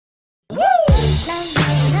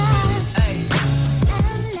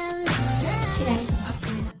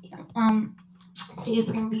today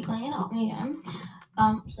we're gonna be playing Adopt Me again.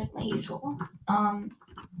 Just like my usual.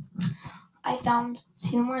 I found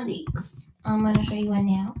 2 more leaks. I'm gonna show you one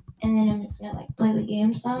now, and then I'm just gonna like play the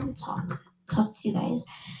game some, talk to you guys,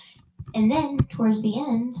 and then towards the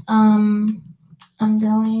end, I'm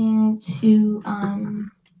going to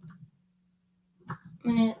I'm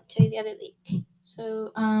gonna show you the other leak.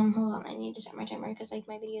 So hold on, I need to set my timer because like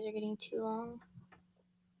my videos are getting too long.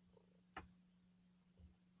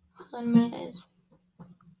 Hold on a minute, guys.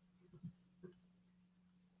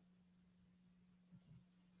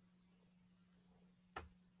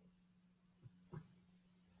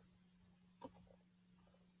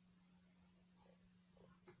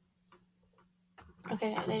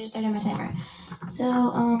 Okay, guys, I just started my timer.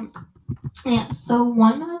 So yeah, so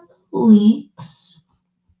one of the leaks,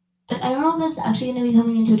 but I don't know if this is actually gonna be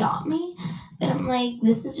coming into Adopt Me, but I'm like,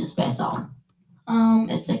 this is just what I saw.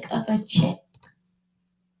 It's like of a chick.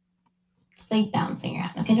 It's like bouncing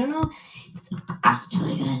around. Okay, I don't know if it's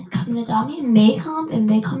actually gonna come into Adopt Me. It may come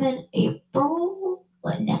in April,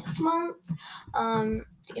 like next month.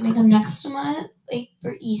 It may come next month, like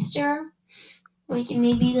for Easter. Like it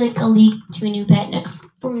may be like a leak to a new pet next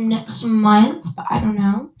month, but I don't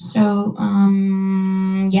know. So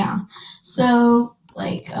yeah. So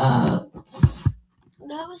like that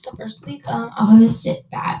was the first week. I'll post it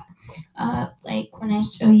back. Like when I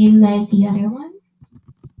show you guys the other one.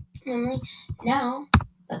 Now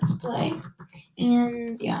let's play.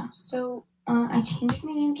 And yeah, so I changed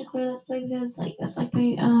my name to Claire Let's Play because like that's like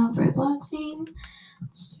my Roblox name.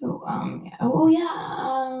 So yeah. Oh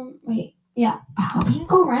yeah. Wait. Yeah, we can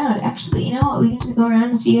go around actually. You know what? We can just go around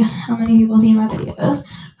and see how many people see my videos.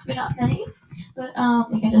 Probably not many, but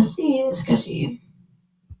we can just see. Let's go see.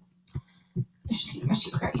 Let's just get my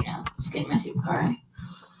supercar. You know, let's get my supercar.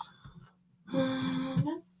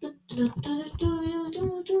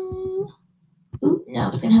 Ooh, no,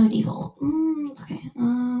 it's gonna have a default. Okay.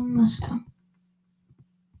 Let's go.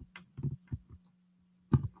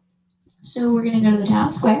 So we're gonna go to the town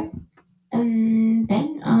square, and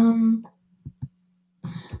then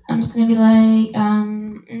I'm just gonna be like,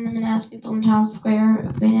 and I'm gonna ask people in town square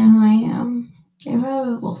if they know who I am. They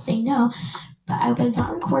probably will say no, but I was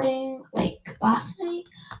not recording like last night.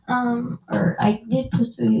 Or I did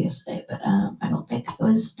post a video yesterday, but I don't think I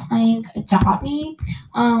was playing Adopt Me.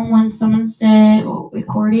 When someone said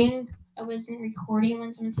recording, I wasn't recording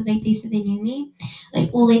when someone said they said they knew me.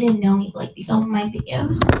 Like, well, they didn't know me, but like they saw my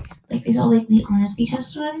videos, like they saw like the honesty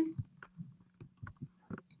test one.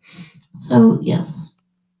 So yes.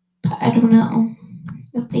 I don't know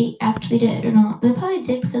if they actually did or not. They probably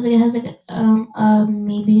did because it has like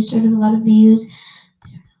maybe sort of a lot of views.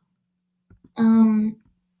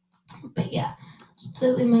 But yeah.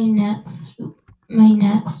 So in my next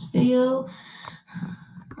video,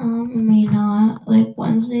 it may not like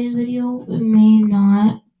Wednesday's video. It may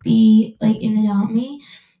not be like in Adopt Me.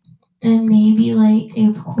 It may be like a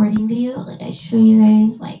recording video. Like I show you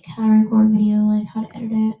guys like how to record video, like how to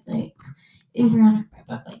edit it. Like if you're on a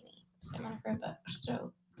Chromebook like me, so I'm on a Chromebook.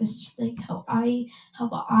 So this is like how I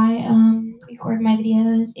record my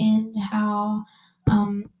videos and how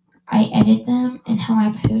I edit them and how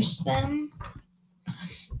I post them.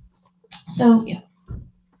 So yeah.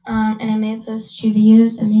 And I may post 2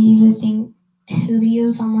 videos. I may be posting 2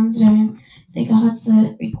 videos on Wednesday. So I'll have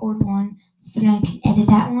to record one so then I can edit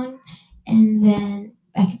that one, and then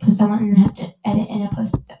I can post that one, and then have to edit and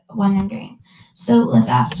post the one I'm doing. So let's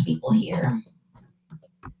ask people here.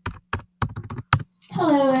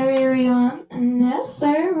 Hello everyone in this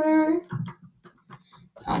server.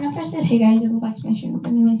 I don't know if I said hey guys, welcome back to my channel.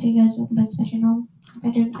 I'm gonna say hey guys, welcome back to my channel. If I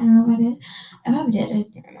didn't, I don't know if I did. If I did, I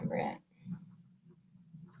just didn't remember it.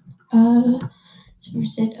 Someone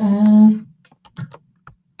said, I'm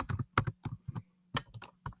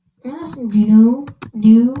asking, do you know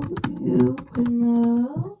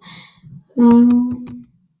who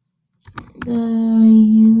the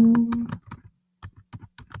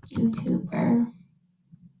YouTuber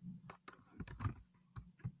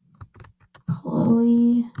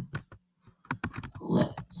Chloe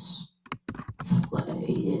Let's Play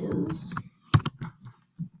is?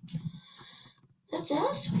 Let's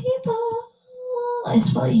ask people. I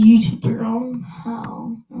spell YouTuber wrong.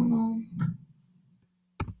 How? I don't know.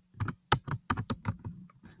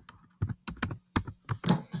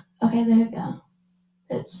 Okay, there we go.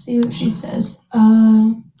 Let's see what she says.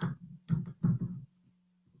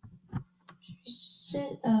 She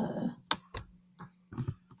said,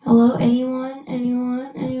 hello, anyone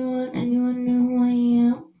know who I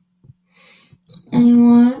am?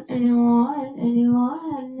 Anyone?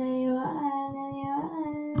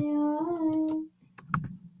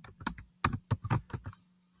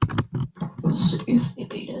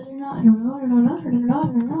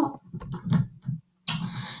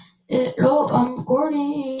 Hello, I'm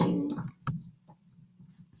recording.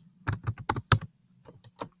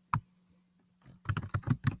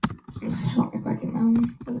 This is not recording now.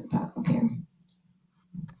 Okay.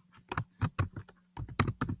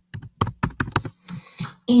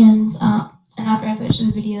 And after I finish this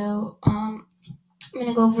video, I'm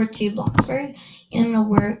gonna go over to Bloxburg and I'm gonna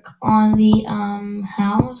work on the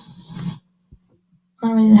house.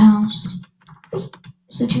 Not really the house.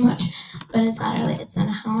 So too much, but it's not really. It's not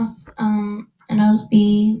a house. And I'll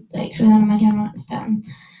be like showing that on my channel and stuff.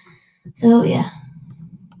 So yeah.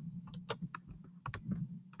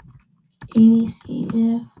 See if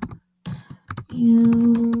you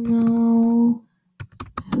know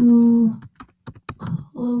who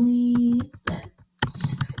Chloe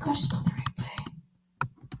is. I gotta spell the right way.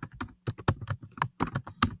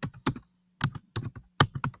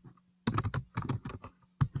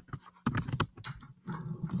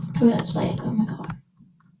 Chloe Let's Play. Oh my god.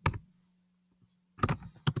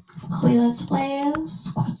 Chloe Let's Play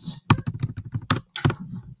is what?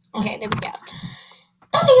 Okay, there we go.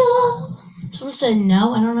 Adios. Someone said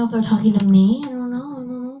no. I don't know if they're talking to me. I don't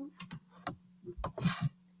know.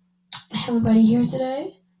 I have a buddy here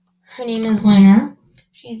today. Her name is Luna.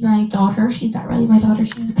 She's my daughter. She's not really my daughter.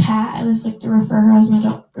 She's a cat. I just like to refer to her as my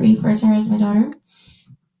daughter.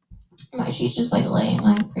 But she's just like laying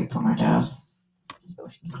like right on my desk. So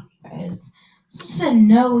she can you guys. Someone said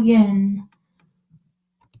no again.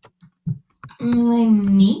 Like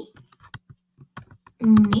me?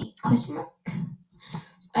 Me? Question mark?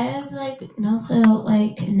 I have like no clue.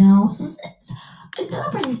 Like no.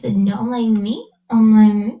 Another person said no. I'm like me.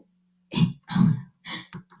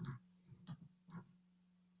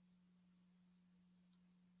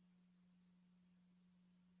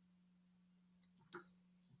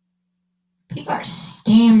 People are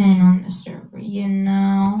scamming on the server, you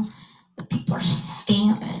know. The people are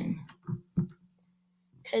scamming.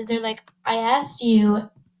 Because they're like, I asked you,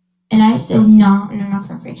 and I said no, not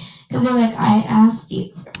for free. Because they're like, I asked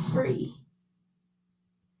you for free.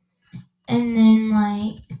 And then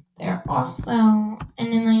like, they're also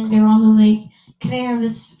like, can I have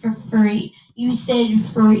this for free? You said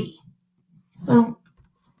free. So,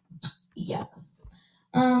 yes.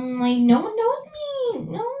 Like, no one knows me.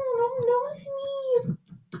 No one knows me.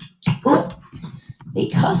 Oh, they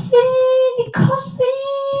cussing.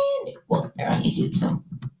 Well, they're on YouTube, so,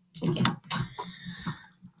 yeah.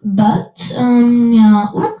 But, yeah.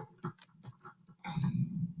 Ooh.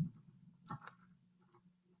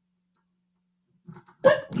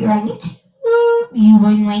 You're on YouTube.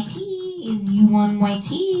 UNYT is UNYT,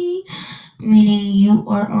 meaning you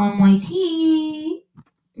are on YT,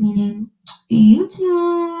 meaning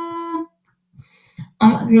YouTube. I'm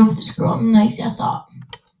not agree with this girl. I'm like, yeah, stop.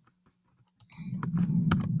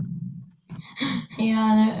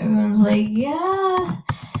 Yeah, everyone's like, yeah,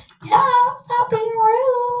 stop being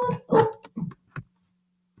rude. Ooh.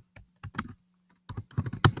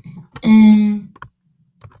 And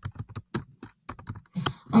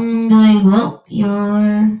I'm like, well, you're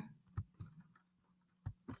on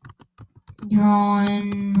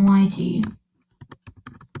YT.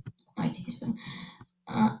 So,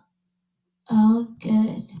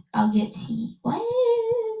 I'll get tea. What?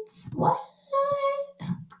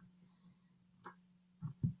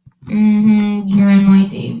 You're on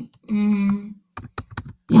YT.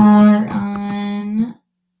 You're on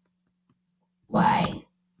YT.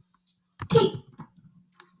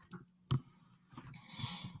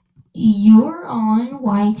 You're on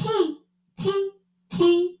YT.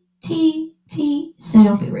 T. So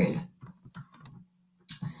don't be rude.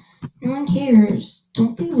 No one cares.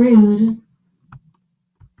 Don't be rude.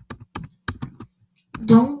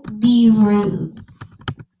 Don't be rude.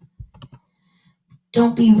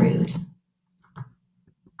 Don't be rude.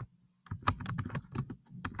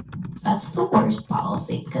 That's the worst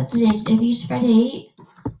policy because if you spread hate,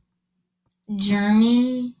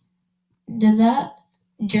 Jeremy did that.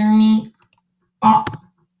 Jeremy. Oh.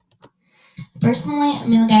 Personally, I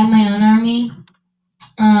mean, like, I have my own army.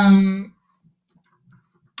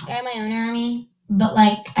 But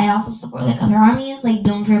like, I also support like other armies, like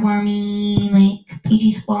Don't Drip Army, like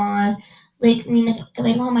PG Squad. Like, I mean, like, because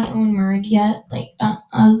I don't have my own merge yet. Like, I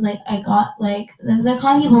was like, I got like, if they're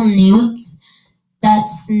calling people noobs,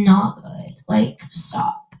 that's not good. Like,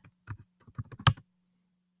 stop.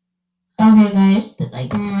 Okay, guys, but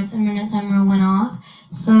like, my 10-minute timer went off.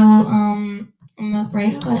 So, I'm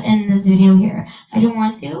afraid I'm gonna end this video here. I don't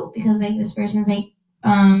want to because like this person's like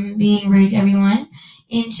being rude to everyone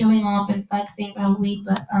and showing off and flexing probably,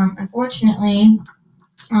 but unfortunately,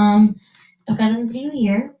 I've got a video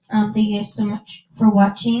here. Thank you guys so much for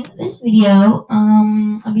watching this video.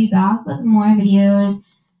 I'll be back with more videos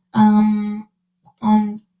on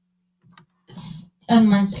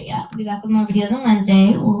Wednesday. Yeah, I'll be back with more videos on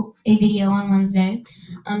Wednesday. A video on Wednesday.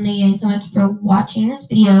 Thank you guys so much for watching this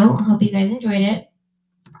video. I hope you guys enjoyed it.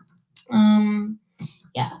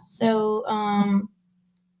 Yeah. So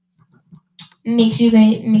make sure you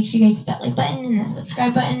guys hit that like button and the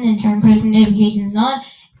subscribe button and turn post notifications on,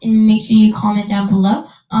 and make sure you comment down below.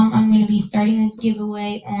 I'm going to be starting a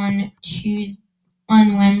giveaway on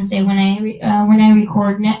Wednesday when I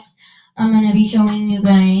record next. I'm going to be showing you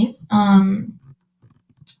guys I'm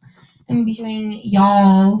going to be showing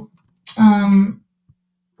y'all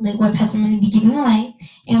like what pets I'm going to be giving away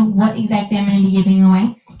and what exactly I'm going to be giving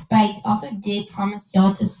away. But I also did promise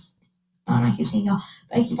y'all to I keep saying y'all,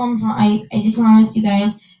 but I did promise you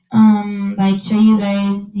guys that I'd show you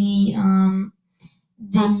guys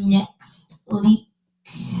the next leak.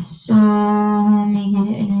 So let me get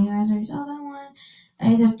it. I know you guys already saw that one. I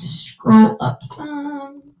just have to scroll up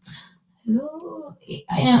some. Hello.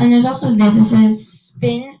 I know, and there's also this. It says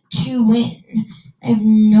spin to win. I have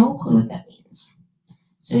no clue what that means.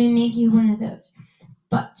 So we make you one of those.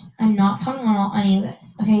 But I'm not counting on any of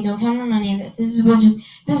this. Okay, don't count on any of this. This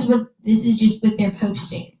is just what they're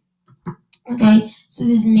posting. Okay, so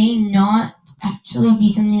this may not actually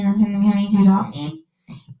be something that's going to be coming to adopt me,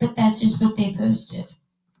 but that's just what they posted.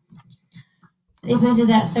 They posted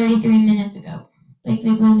that 33 minutes ago.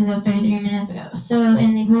 So,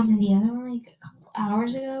 and they posted the other one like a couple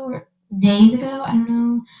hours ago or days ago. I don't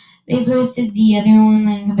know. They posted the other one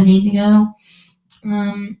like a couple days ago.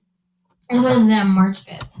 It was on March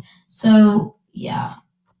 5th. So, yeah.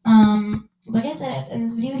 Like I said, in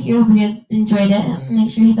this video here, hope you guys enjoyed it. Make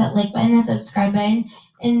sure you hit that like button, the subscribe button,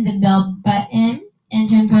 and the bell button, and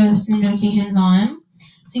turn post notifications on,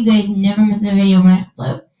 so you guys never miss a video when I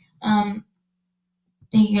upload.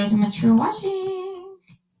 Thank you guys so much for watching.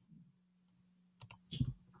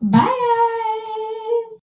 Bye, guys.